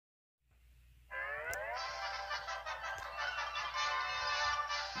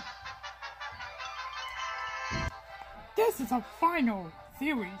This is a final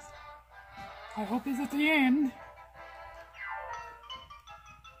series. I hope this is the end.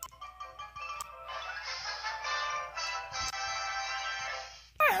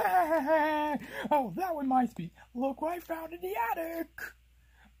 Oh, that reminds me. Look what I found in the attic.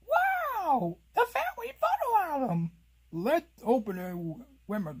 Wow! The family photo album! Let's open it.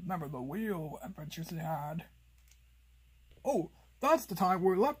 Remember the real adventures they had. Oh, that's the time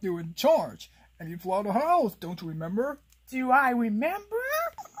we left you in charge. And you flew the house, don't you remember? Do I remember?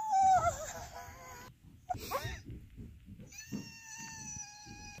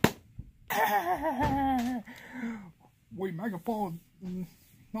 We make a fall,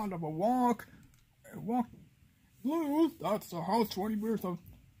 not of a walk. Walk blues, that's the house 20 years of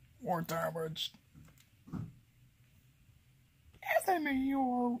more damage. Isn't it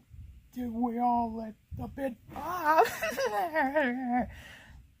your... Did we all let a bit off?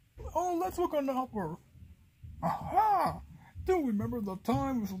 Oh, let's look on the upper. Aha! Do you remember the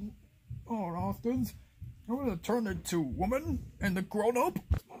time with Austin's? Remember the turned into woman and the grown up?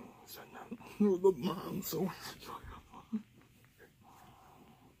 The mom, so.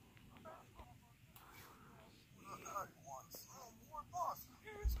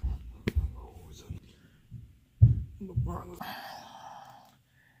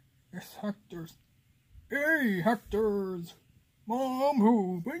 It's Hector's. Hey, Hector's! Mom,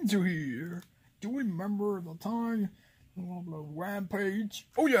 who brings you here? Do you remember the time of the rampage?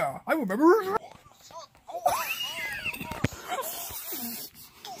 Oh yeah, I remember!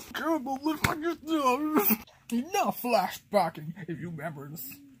 Can't believe I just done! Enough flashbacking, if you remember this.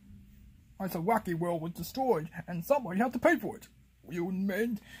 It's a wacky world was destroyed, and somebody had to pay for it. You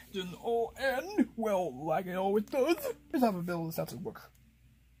meant didn't all end? Well, like it always does. Let's have a bit of that work.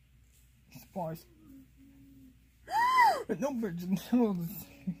 Spice. No mention.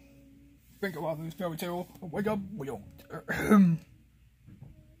 Think about this fairy tale. Wake up, we don't.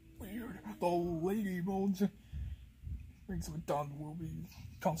 Weird. The lady moans. Things we've done will be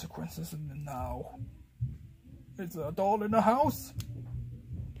consequences in the now. Is a doll in the house?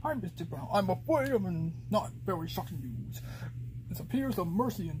 I'm Mr. Brown. I'm afraid of not very shocking news. It appears that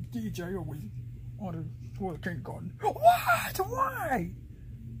Mercy and DJ are on the kindergarten. What? Why?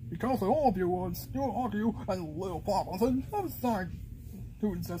 Because all of you was still argue and little problems and outside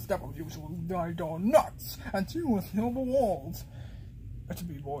students that step of usually died on nuts and two with silver walls. That should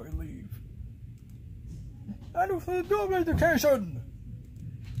be boy leave. And with the double education.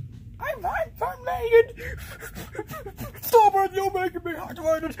 I'm made. Stop it, you're making me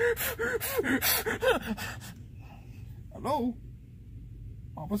hydrated. Hello?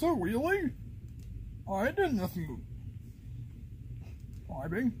 Officer, really? I didn't assume.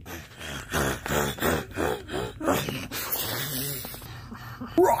 Driving.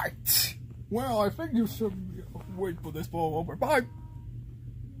 Right! Well, I think you should wait for this ball over. Bye!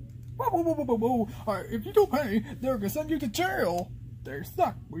 Whoa. If you don't pay, they're gonna send you to jail. They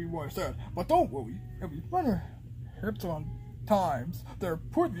suck, we always said. But don't worry, if you run your hips on times, they'll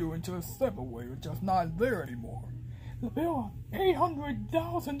put you into a separate way, which is not there anymore. The bill of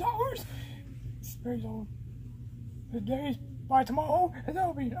 $800,000? Space on the days by tomorrow, and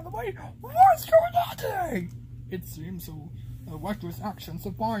that'll be another way. What's going on today? It seems so. The reckless actions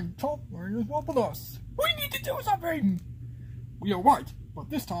of fine top is one with us. We need to do something! We are right, but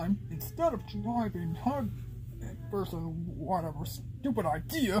this time, instead of driving hard versus whatever stupid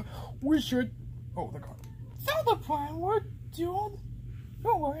idea, we should. Oh, the God. So the plan we're doing?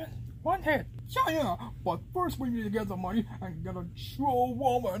 Don't worry, one hit. Yeah, but first we need to get the money and get a true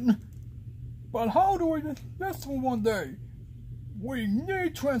woman. But how do we do this for one day? We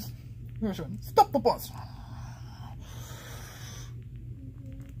need transmission. Stop the bus.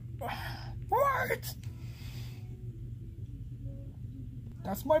 Right.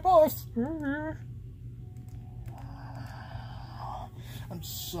 That's my boss. I'm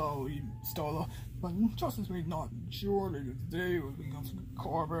sorry, Starla, but just as we not surely today will become some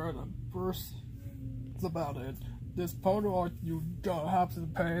carver and first. That's about it. This photo art, you gotta have to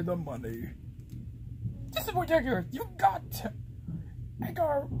pay the money. This is ridiculous. You got to make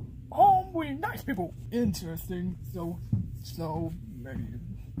our home with nice people. Interesting. So many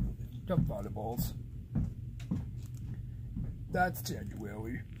valuables. That's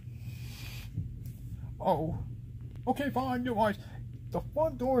January. Oh. Okay, fine, you're right. The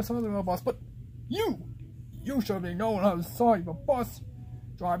front door is under the bus, but you should be known outside the bus,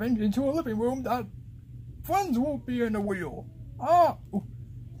 driving into a living room that friends won't be in the wheel.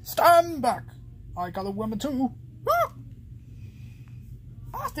 Stand back. I got a woman too.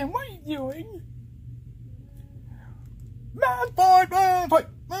 Austin, what are you doing? Man fight, man fight,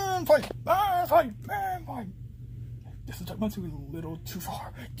 man fight, man fight, man fight. This is went a little too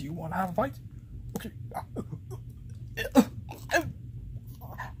far. Do you want to have a fight? Okay.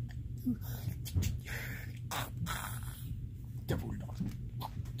 Definitely not.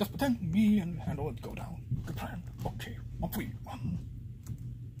 Just pretend me and handle it go down. Good plan. Okay, on 3, 1,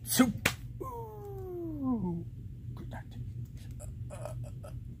 2. Ooh, good acting.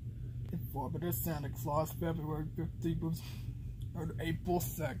 Informative Santa Claus, February 15th, or April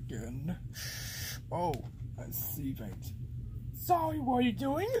 2nd. Oh, I see things. Sorry, what are you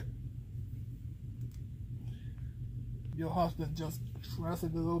doing? Your husband just dressed a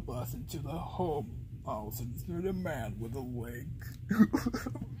little bus into the home house and scared a man with a leg.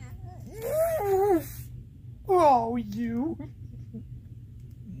 Oh, you!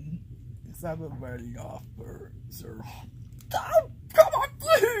 Is that a wedding offer, sir? Oh, come on,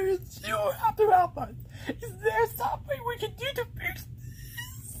 please! You have to help us! Is there something we can do to fix this?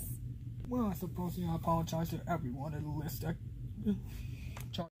 Well, I suppose I apologize to everyone in the list.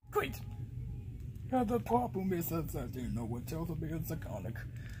 Great! Yeah, the problem is that no one tells me it's iconic.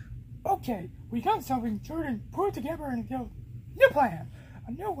 Okay, we got something good and put it together and new plan.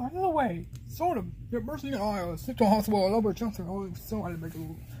 A new one of the way. Sort of. Your Mercy and I are sick to hospital all over Johnson. So I make a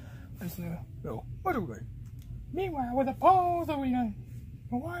little. No, what do they? Meanwhile, with a pause, we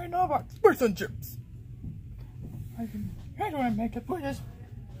why not? Fish and chips. I can try to make it put this.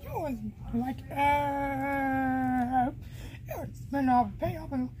 You was like it's been off pay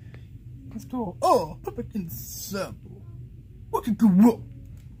off and it's cool. Oh, perfect and simple. What could go wrong?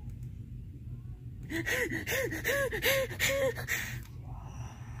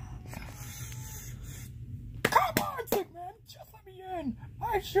 Come on, sick man, just let me in.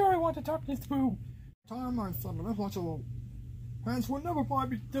 I sure want to talk this through. Time my son, let's watch a little. Hands will never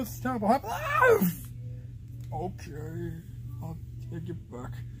find me this terrible happen. Okay, I'll take it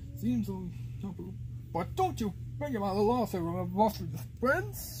back. Seems a little, but don't you think about the loss of lost with his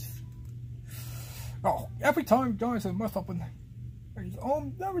friends? Oh, every time guys have messed up in his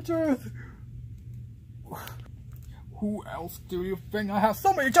own damages. Who else do you think I have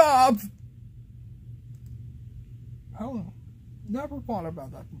so many jobs? Hell, never thought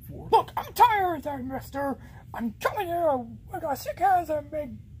about that before. Look, I'm tired of that, mister. I'm coming here with a sick hands and make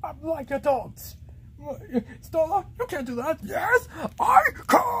up like adults. Stella, you can't do that. Yes, I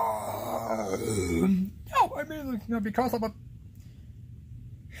can. No, I mean because of a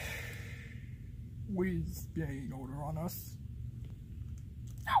We's being older on us.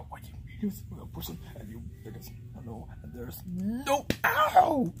 Ow, what you use a person and you biggest no, and there's no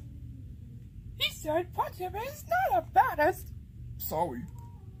ow. He said punching is not the baddest. Sorry.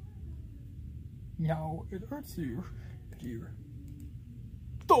 Now it hurts you here.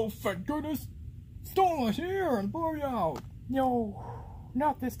 Oh, thank goodness. Stella here and blow you out. No,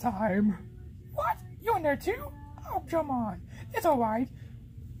 not this time. What? You in there too? Oh, come on. It's alright.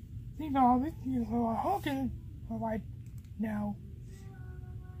 You know, you're honking alright now.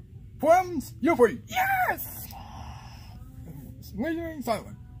 Friends, you're free. Yes! Remaining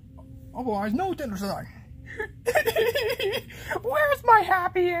silent. Otherwise, no dinner tonight. Where's my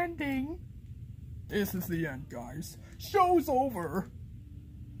happy ending? This is the end, guys. Show's over.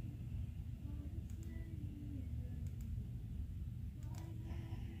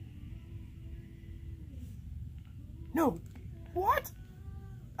 No. What?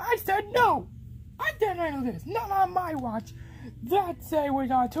 I said no. I didn't handle this. Not on my watch. That say we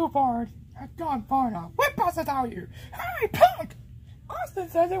got too far. Had gone far enough. We busted out here. Hey, punk! Austin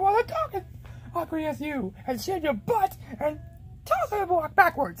says he wasn't talking ugly as you, and shave your butt and toss the block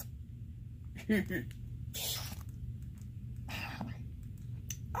backwards.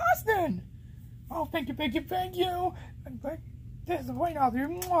 Austin! Oh, thank you. And this is Wayne out here.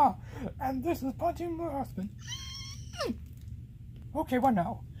 Mwah. And this is punching my husband. Okay, what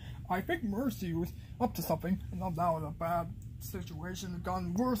now? I think Mercy was up to something, and I'm now in a bad situation. It's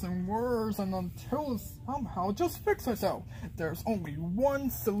gotten worse and worse, and until it somehow just fix itself. There's only one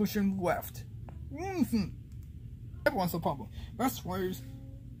solution left. Everyone's a problem. Best ways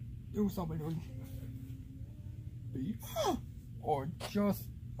do something to be, or just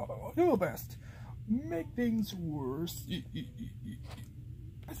do the best. Make things worse.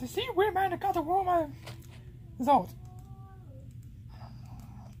 As I see, weird man that got the woman result.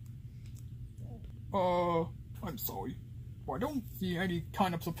 I'm sorry. I don't see any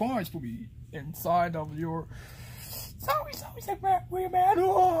kind of surprise for me inside of your. Sorry, weird man.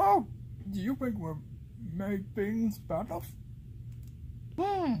 Oh, do you think we'll make things better?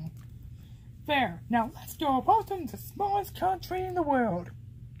 Fair. Now let's go oppose them to the smallest country in the world.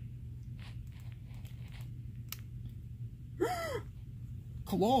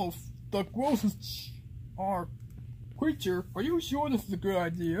 Close. The grossest are Preacher, are you sure this is a good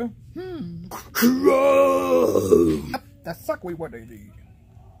idea? Yep, that's exactly what they need.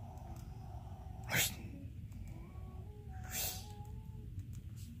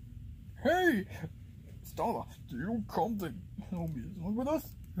 Hey! Starla, do you come to help me along with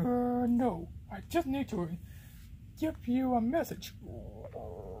us? No. I just need to give you a message.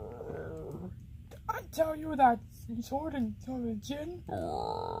 I tell you that sword and gin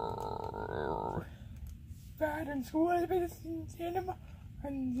bad in school and cinema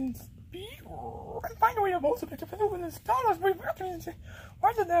and speed and finally I'm also picked up when the Starla's reactions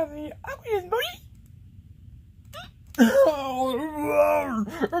rather than the ugliest booty.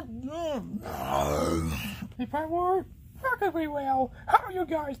 If I were perfectly well, how are you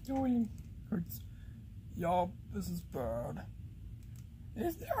guys doing? Yup, this is bad.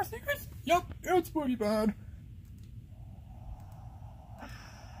 Is there a secret? Yup, it's pretty bad.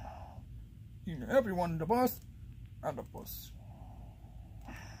 You know, everyone in the bus and the bus.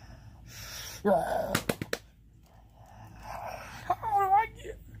 How do I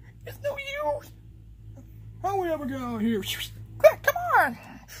get? It's no use. How do we ever get out of here? Quick, come on!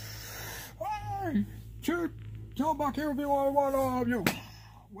 Hey, Chip, come back here if you want one of you.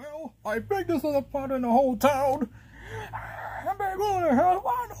 Well, I think this is the fun in the whole town. And they're going to have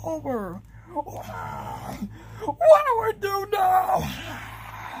one over. What do we do now?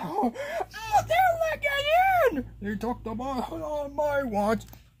 Oh, they're letting in! They took the bus on my watch.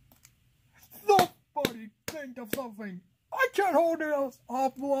 Somebody think of something. I can't hold this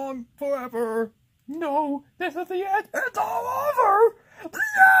off long forever. No, this is the end. It's all over. The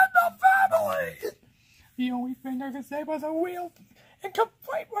end of family. The only thing I can save us a wheel and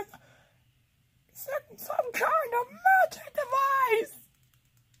complete with some kind of magic device.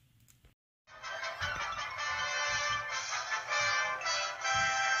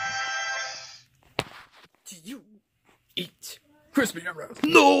 Do you eat crispy emeralds?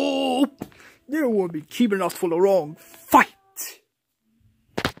 No! You will be keeping us for the wrong fight.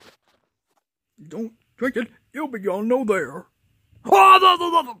 You don't drink it, you'll be gone no there.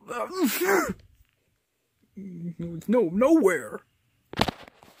 No, nowhere.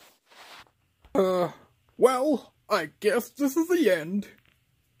 Well, I guess this is the end.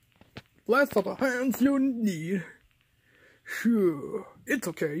 Last of the hands you need. Sure, it's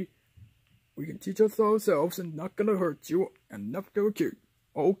okay. We can teach us ourselves and not gonna hurt you and not gonna kill you.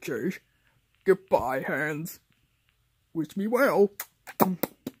 Okay. Goodbye, hands. Wish me well.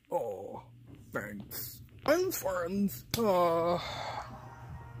 Oh, thanks. And friends.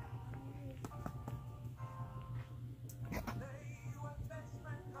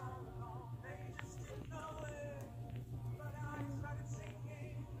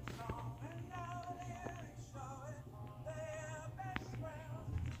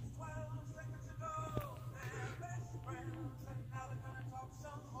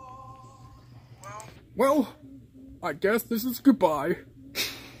 Well, I guess this is goodbye.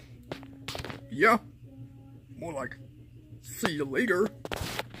 Yeah, more like see you later.